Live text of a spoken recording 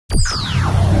Hey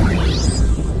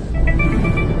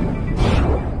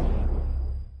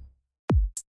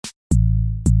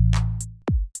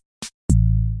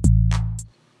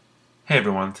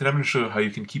everyone, today I'm going to show you how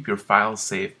you can keep your files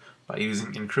safe by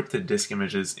using encrypted disk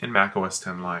images in macOS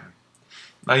X Lion.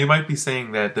 Now you might be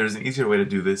saying that there's an easier way to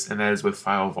do this, and that is with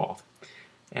File Vault.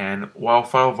 And while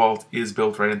File Vault is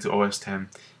built right into OS X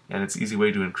and it's an easy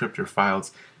way to encrypt your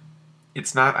files,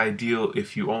 it's not ideal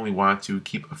if you only want to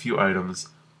keep a few items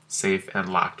safe and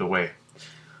locked away.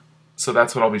 So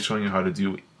that's what I'll be showing you how to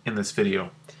do in this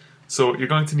video. So you're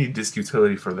going to need disk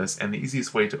utility for this, and the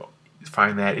easiest way to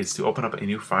find that is to open up a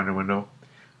new Finder window,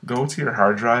 go to your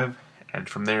hard drive, and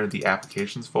from there the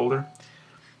Applications folder,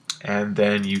 and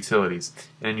then Utilities.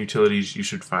 And in Utilities you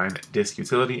should find Disk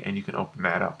Utility, and you can open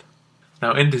that up.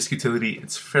 Now in Disk Utility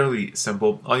it's fairly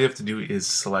simple. All you have to do is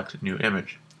select New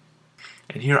Image.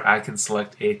 And here I can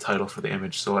select a title for the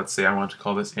image. So let's say I want to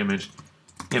call this image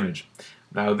Image.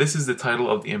 Now this is the title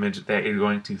of the image that you're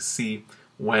going to see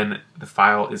when the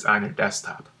file is on your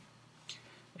desktop.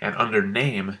 And under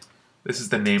Name, this is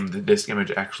the name the disk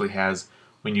image actually has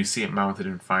when you see it mounted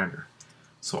in Finder.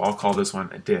 So I'll call this one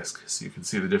a disk, so you can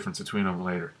see the difference between them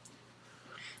later.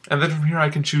 And then from here I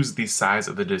can choose the size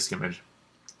of the disk image.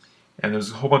 And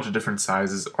there's a whole bunch of different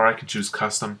sizes, or I can choose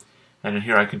custom, and in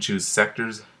here I can choose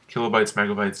sectors, kilobytes,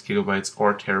 megabytes, gigabytes,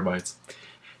 or terabytes.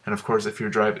 And of course if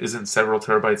your drive isn't several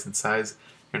terabytes in size,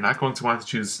 you're not going to want to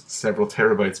choose several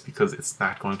terabytes because it's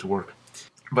not going to work.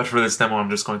 But for this demo I'm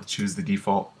just going to choose the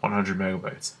default 100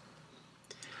 megabytes.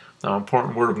 Now, an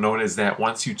important word of note is that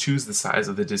once you choose the size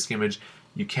of the disk image,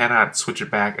 you cannot switch it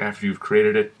back after you've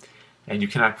created it, and you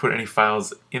cannot put any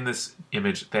files in this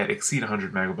image that exceed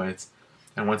 100 megabytes.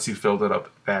 And once you've filled it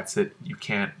up, that's it. You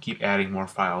can't keep adding more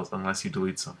files unless you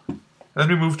delete some. And then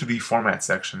we move to the Format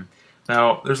section.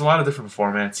 Now, there's a lot of different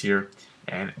formats here,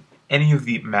 and any of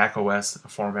the macOS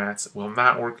formats will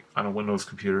not work on a Windows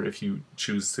computer if you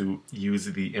choose to use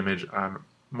the image on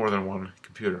more than one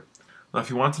computer. Now, if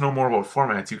you want to know more about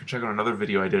formats, you can check out another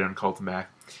video I did on Cult and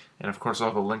Mac, and of course I'll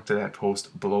have a link to that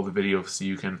post below the video so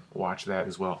you can watch that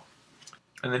as well.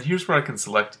 And then here's where I can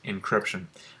select encryption.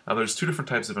 Now there's two different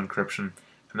types of encryption,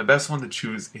 and the best one to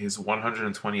choose is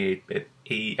 128-bit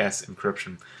AES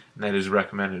encryption, and that is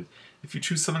recommended. If you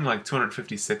choose something like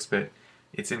 256-bit,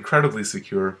 it's incredibly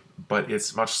secure, but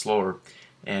it's much slower,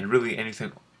 and really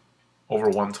anything over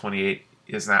 128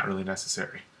 is not really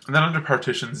necessary. And then under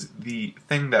partitions, the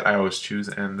thing that I always choose,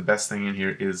 and the best thing in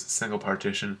here, is single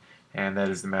partition, and that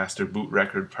is the master boot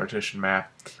record partition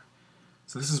map.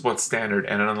 So this is what's standard,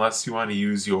 and unless you want to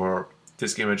use your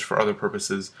disk image for other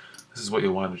purposes, this is what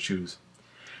you'll want to choose.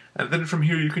 And then from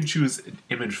here you can choose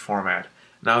image format.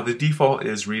 Now the default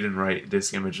is read and write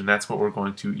disk image, and that's what we're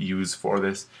going to use for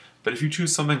this. But if you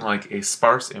choose something like a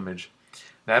sparse image,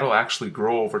 that'll actually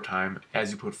grow over time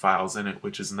as you put files in it,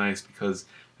 which is nice because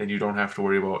then you don't have to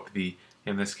worry about the,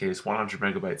 in this case, 100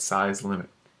 megabyte size limit.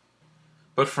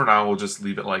 But for now we'll just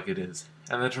leave it like it is.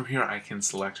 And then from here I can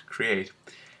select create,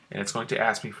 and it's going to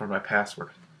ask me for my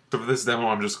password. So for this demo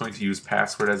I'm just going to use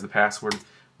password as the password,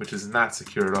 which is not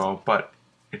secure at all, but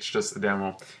it's just a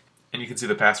demo. And you can see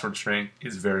the password string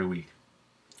is very weak.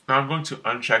 Now I'm going to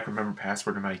uncheck remember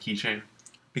password in my keychain,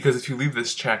 because if you leave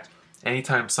this checked,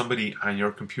 anytime somebody on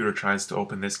your computer tries to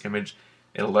open this image,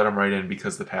 it'll let them right in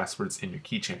because the password's in your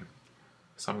keychain.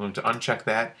 So I'm going to uncheck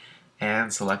that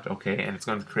and select OK, and it's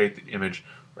going to create the image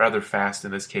rather fast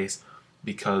in this case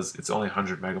because it's only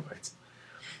 100 megabytes.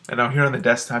 And now here on the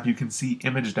desktop you can see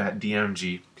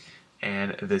image.dmg,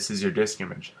 and this is your disk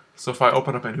image. So if I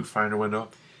open up a new Finder window,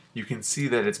 you can see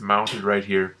that it's mounted right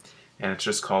here, and it's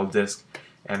just called disk.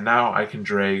 And now I can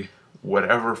drag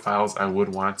whatever files I would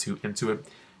want to into it,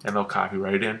 and they'll copy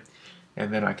right in,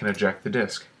 and then I can eject the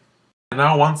disk. And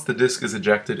now once the disk is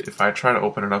ejected, if I try to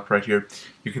open it up right here,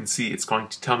 you can see it's going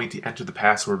to tell me to enter the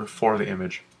password for the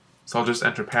image. So I'll just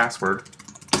enter password,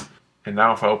 and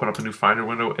now if I open up a new Finder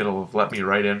window, it'll let me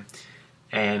right in,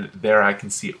 and there I can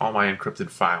see all my encrypted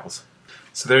files.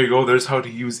 So there you go, there's how to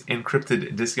use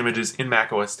encrypted disk images in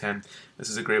macOS X. This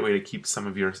is a great way to keep some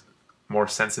of your more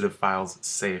sensitive files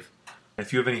safe.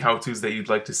 If you have any how-tos that you'd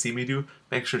like to see me do,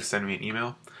 make sure to send me an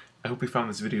email. I hope you found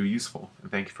this video useful,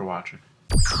 and thank you for watching.